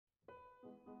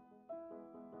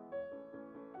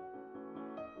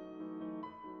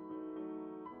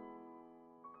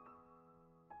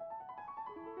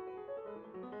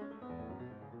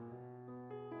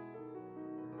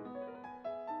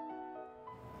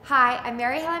Hi, I'm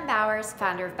Mary Helen Bowers,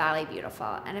 founder of Ballet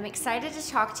Beautiful, and I'm excited to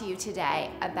talk to you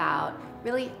today about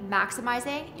really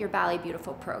maximizing your Ballet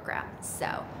Beautiful program. So,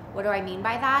 what do I mean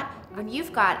by that? When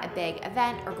you've got a big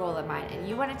event or goal in mind and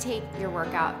you want to take your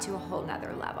workout to a whole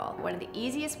nother level, one of the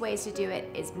easiest ways to do it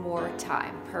is more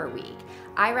time per week.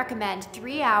 I recommend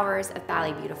 3 hours of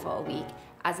Ballet Beautiful a week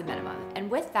as a minimum. And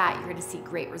with that, you're gonna see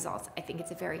great results. I think it's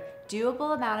a very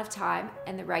doable amount of time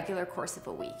in the regular course of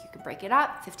a week. You can break it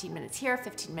up, 15 minutes here,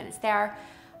 15 minutes there,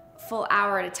 full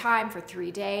hour at a time for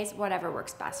 3 days, whatever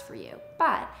works best for you.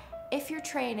 But if you're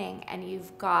training and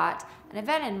you've got an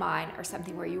event in mind or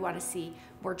something where you wanna see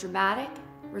more dramatic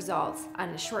results on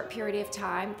a short period of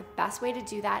time, the best way to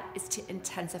do that is to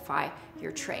intensify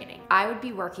your training. I would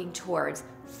be working towards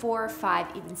 4, 5,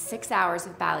 even 6 hours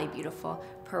of Ballet Beautiful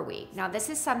per week. Now, this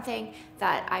is something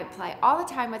that I apply all the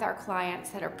time with our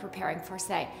clients that are preparing for,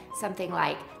 say, something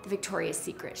like the Victoria's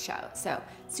Secret show. So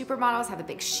supermodels have a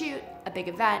big shoot, a big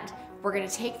event. We're gonna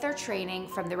take their training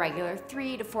from the regular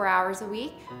 3 to 4 hours a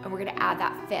week, and we're gonna add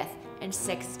that 5th and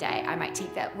 6th day. I might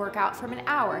take that workout from an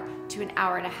hour to an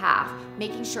hour and a half,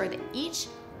 making sure that each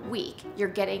week you're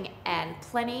getting in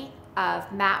plenty of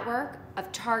mat work, of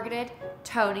targeted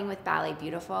toning with Ballet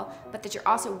Beautiful, but that you're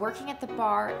also working at the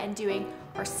bar and doing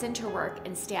our center work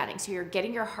and standing. So you're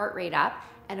getting your heart rate up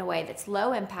in a way that's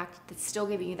low impact, that's still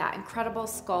giving you that incredible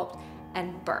sculpt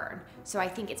and burn. So I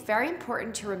think it's very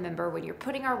important to remember when you're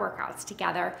putting our workouts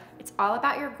together, it's all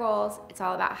about your goals, it's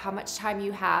all about how much time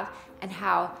you have and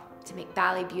how to make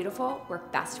Ballet Beautiful work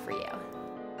best for you.